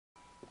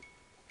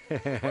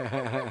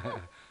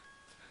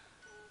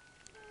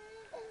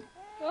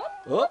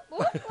Oh.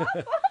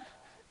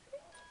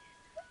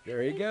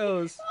 There he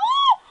goes.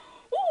 Oh,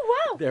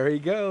 wow. There he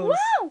goes.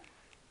 Wow.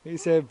 He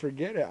said,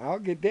 "Forget it. I'll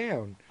get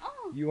down.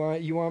 Oh. You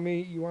want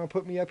to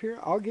put me up here?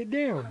 I'll get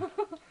down."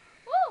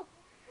 Oh.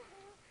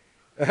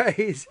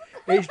 he's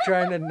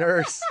trying to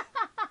nurse.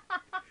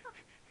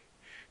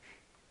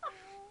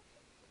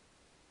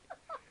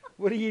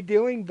 What are you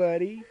doing,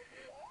 buddy?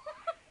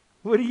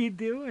 What are you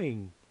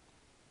doing?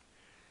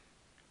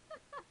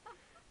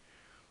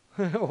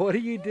 What are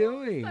you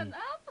doing? Stand up.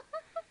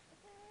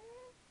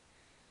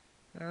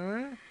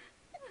 Huh?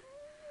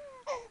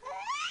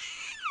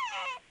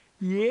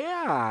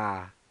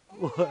 Yeah.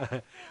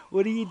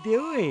 What are you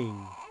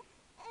doing?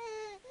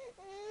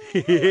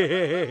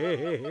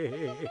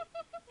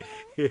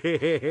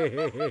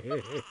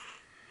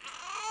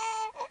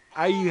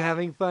 Are you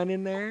having fun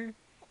in there?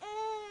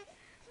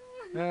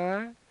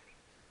 Huh?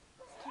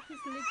 His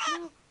lips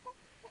now.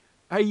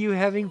 Are you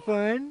having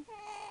fun?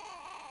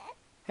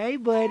 Hey,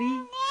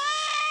 buddy.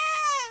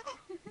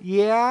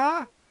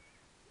 Yeah?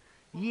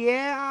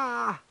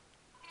 Yeah.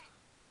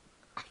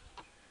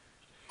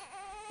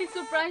 He's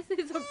surprised.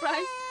 He's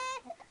surprised.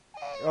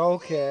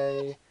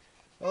 Okay.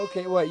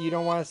 Okay, what? You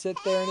don't want to sit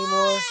there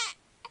anymore?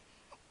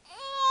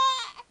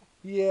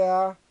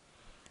 Yeah.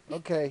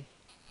 Okay.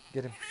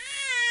 Get him.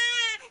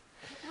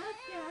 Okay,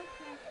 okay,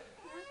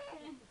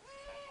 okay.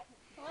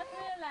 What do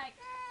you like?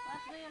 What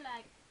do you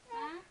like?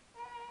 Huh?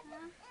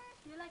 Huh?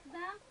 You like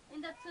them?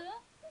 In the too?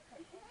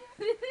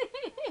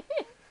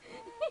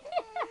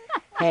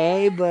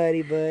 Hey,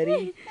 buddy. He's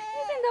in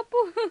the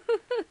pool.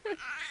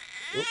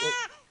 Oh,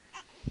 oh.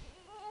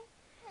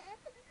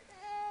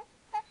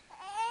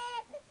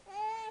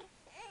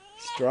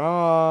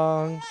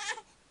 Strong.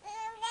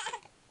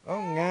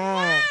 Oh,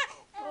 nga.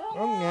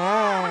 Oh, nga.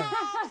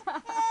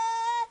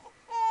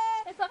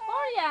 It's a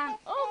Korean.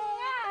 Oh,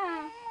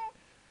 yeah.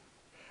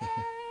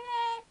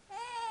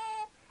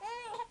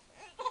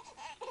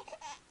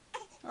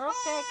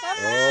 Okay, come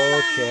on.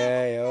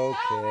 Okay, Mommy.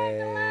 Come with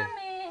okay.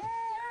 mommy.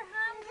 You're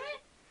hungry?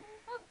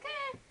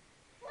 Okay.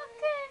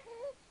 Okay.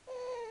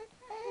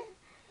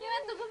 You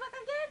want to go back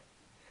again?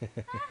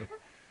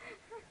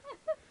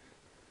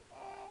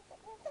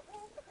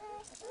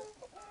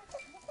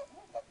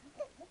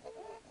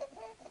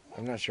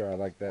 I'm not sure I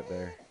like that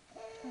there.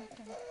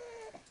 Okay.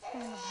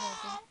 Kind of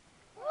heavy.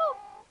 Oh,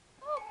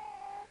 oh.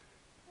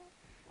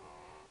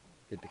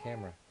 Get the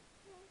camera.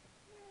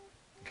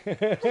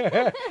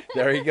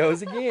 There he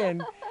goes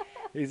again.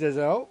 He says,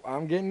 "Oh,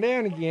 I'm getting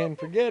down again.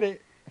 Forget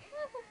it."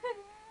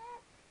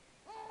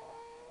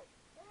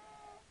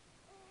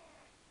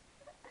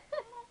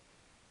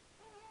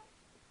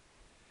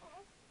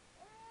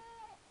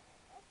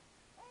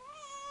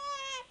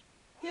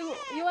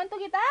 You want to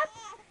get up?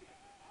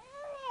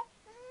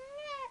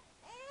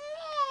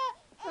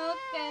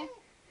 Okay.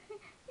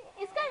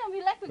 It's kind of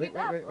be like to Wait,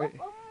 get up. wait, wait.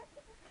 Up,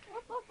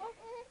 up, up,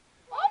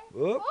 up.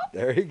 Whoop,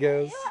 there he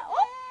goes. Yeah, up.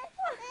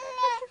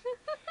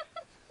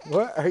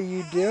 What are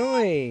you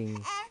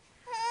doing?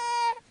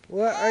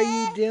 What are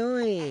you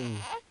doing?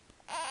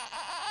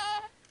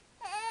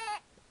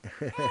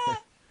 But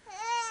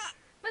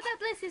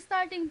at least he's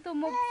starting to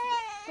move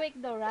quick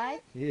though,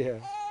 right? Yeah.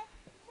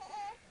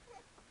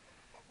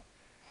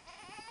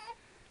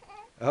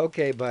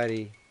 Okay,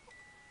 buddy.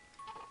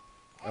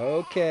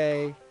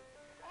 Okay.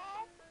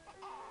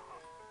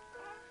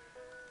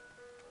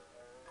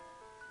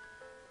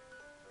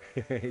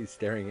 He's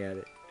staring at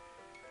it.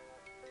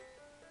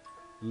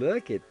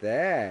 Look at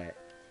that.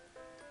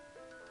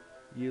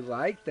 You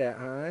like that,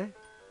 huh?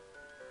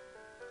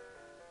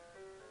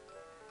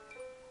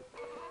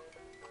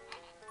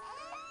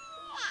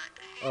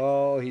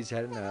 Oh, he's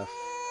had enough.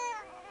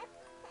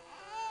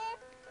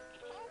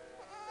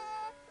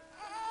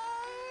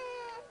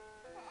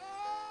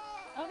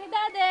 Okay,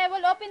 Daddy,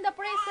 we'll open the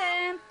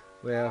present.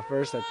 Well,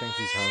 first I think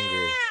he's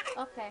hungry.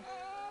 Okay.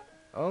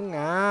 Oh,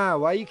 nga.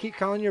 Why you keep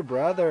calling your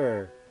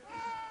brother?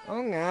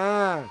 Oh,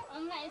 nga.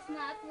 Nga is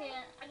not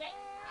here. Okay.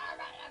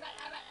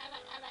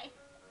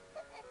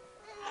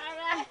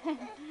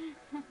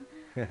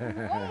 Oo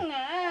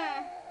nga.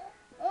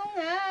 Oo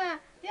nga.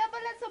 Yeah,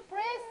 but that's a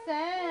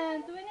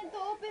present. We need to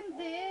open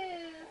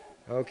this.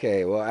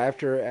 Okay, well,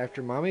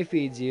 after Mommy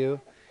feeds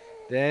you,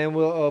 then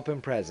we'll open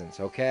presents,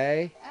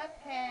 okay?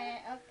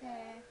 Okay,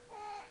 okay.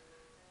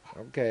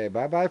 Okay,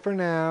 bye-bye for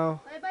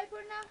now. Bye-bye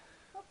for now.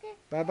 Okay.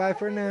 Bye-bye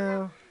for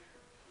now.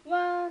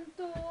 1,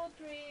 2,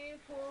 3,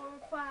 4,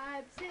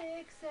 5,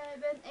 6,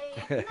 7,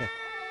 8, 9.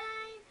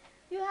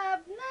 You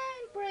have 9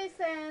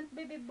 presents,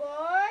 baby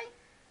boy.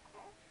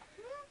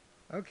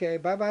 Okay,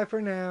 bye-bye for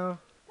now.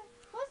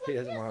 What's He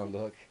that doesn't want to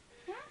look.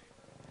 Huh?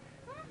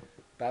 Huh?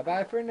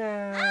 Bye-bye for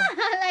now.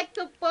 I like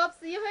to pops.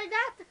 You heard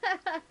that?